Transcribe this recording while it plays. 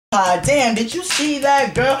Damn, did you see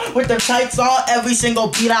that girl with the tights on? Every single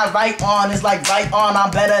beat I write on is like right on.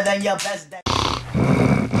 I'm better than your best day.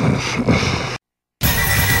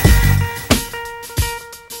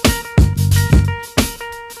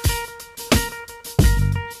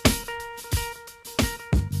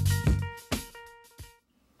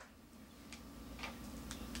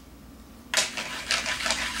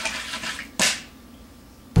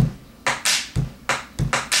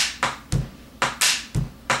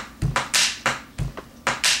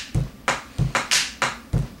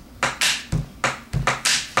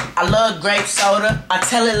 I love grape soda, I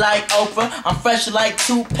tell it like Oprah. I'm fresh like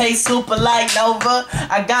toothpaste, super like Nova.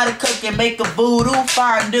 I gotta cook and make a voodoo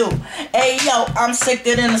fondue. Hey yo, I'm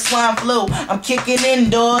sicker than the swine flu. I'm kicking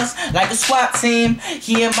indoors like a SWAT team.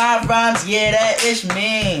 Hear my rhymes, yeah, that is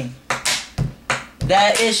me.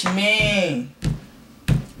 That is me.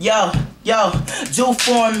 Yo, do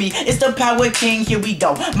for me. It's the Power King, here we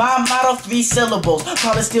go. My motto, 3 syllables.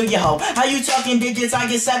 Probably steal your hoe. How you talking digits? I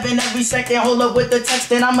get 7 every second. Hold up with the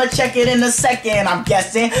text and I'ma check it in a second. I'm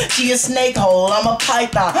guessing she a snake hole. I'm a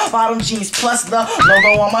python. Bottom jeans plus the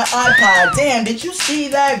logo on my iPod. Damn, did you see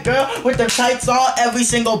that girl with the tights on? Every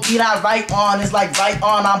single beat I write on is like right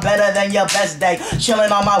on. I'm better than your best day.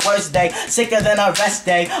 Chilling on my worst day. Sicker than a rest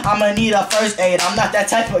day. I'ma need a first aid. I'm not that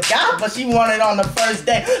type of guy, but she want it on the first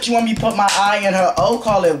day. She want me put my I in her O,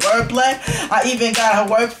 call it wordplay. I even got her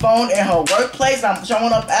work phone in her workplace. I'm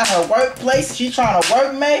showing up at her workplace. She trying to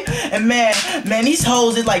work me. And man, these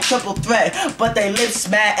hoes is like triple threat. But they lips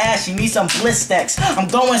mad ass. She need some Blistex. I'm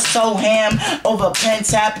going so ham over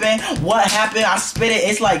PenTap-Rappin. What happened? I spit it.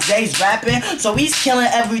 It's like Jay's rapping. So he's killing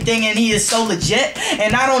everything and he is so legit.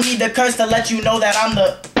 And I don't need the curse to let you know that I'm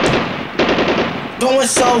the going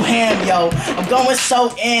so ham, yo. I'm going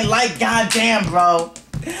so in like goddamn, bro.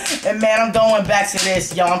 And man, I'm going back to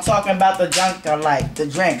this, yo. I'm talking about the junk I like, the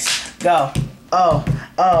drinks. Go. Oh,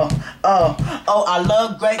 I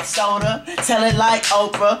love grape soda. Tell it like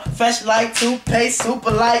Oprah. Fresh like toothpaste,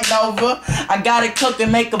 super like Nova. I gotta cook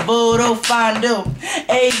and make a voodoo fondue.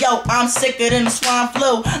 Hey yo, I'm sicker than the swine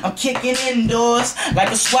flu. I'm kicking indoors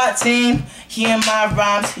like a SWAT team. Hear my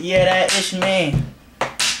rhymes, yeah, that is me.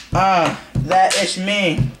 That is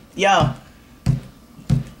me.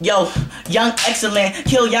 Yo, young excellent,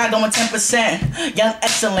 kill y'all going 10%. Young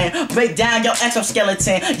excellent, break down your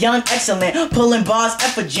exoskeleton. Young excellent, pulling bars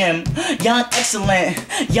effigy. Young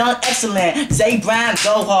excellent, Zay Brown,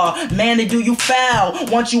 go hard. Man, they do you foul,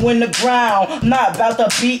 want you in the ground. Not about the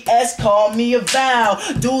BS, call me a vow.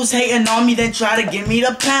 Dudes hating on me, then try to give me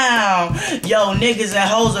the pound. Yo, niggas and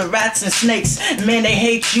hoes are rats and snakes. Man, they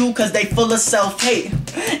hate you cause they full of self-hate.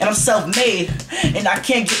 And I'm self-made, and I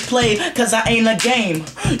can't get played cause I ain't a game.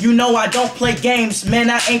 You know I don't play games, man,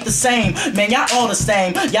 I ain't the same. Man, y'all all the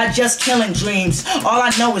same, y'all just killing dreams. All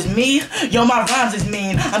I know is me, yo, my rhymes is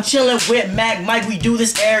mean. I'm chilling with Mike, we do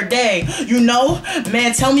this every day. You know,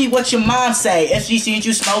 man, tell me what your mom say. If she sees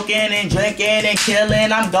you smoking and drinking and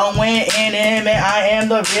killing, I'm going in it, man, I am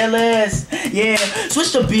the realest. Yeah,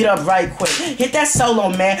 switch the beat up right quick. Hit that solo,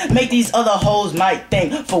 man, make these other hoes might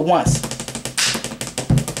think for once.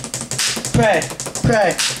 Cray.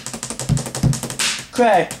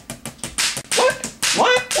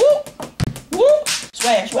 What? Woo.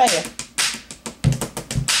 Swag. What?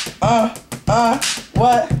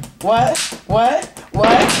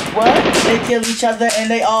 They kill each other and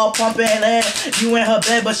they all pumping lead. You in her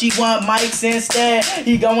bed, but she want mics instead.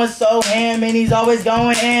 He going so ham and he's always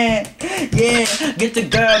going in. Yeah, get the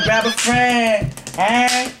girl, grab a friend.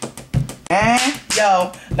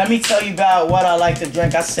 Yo, let me tell you about what I like to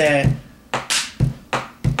drink. I said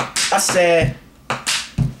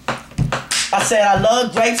I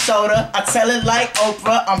love grape soda. I tell it like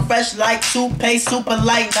Oprah. I'm fresh like toothpaste, super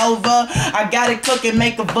like Nova. I gotta cook and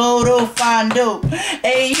make a voodoo fondue.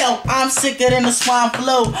 Hey yo, I'm sicker than the swine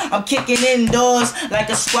flu. I'm kicking indoors like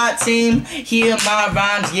a SWAT team. Hear my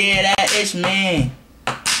rhymes, yeah, that is me.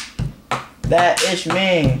 That is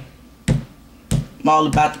me. I'm all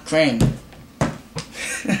about the cream.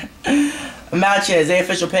 I'm out here, Zaire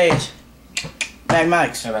official page.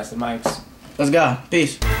 MasterMikes. Hey, MasterMikes. Let's go.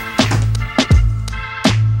 Peace.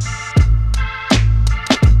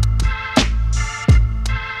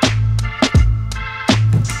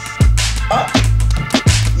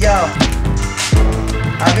 Yo,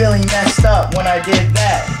 I really messed up when I did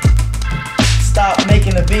that. Stop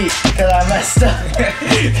making the beat because I messed up.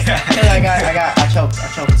 I choked.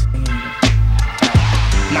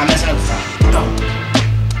 Nah, I'm messing up the song. Go.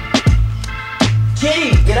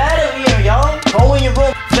 Kitty, get out of here, yo. Go in your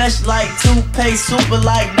room. Fresh like toothpaste, super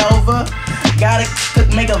like Nova. Gotta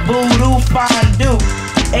make a voodoo fondue.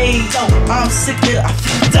 Hey yo, I'm sick of it. I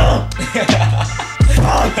feel dumb.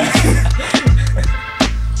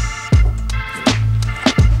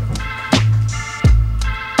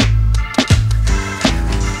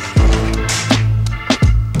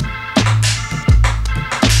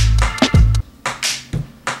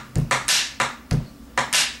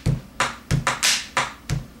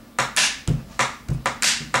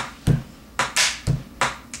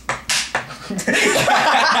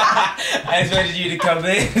 I expected you to come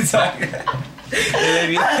in and talk. I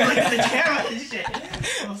look at the camera and shit.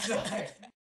 I'm sorry.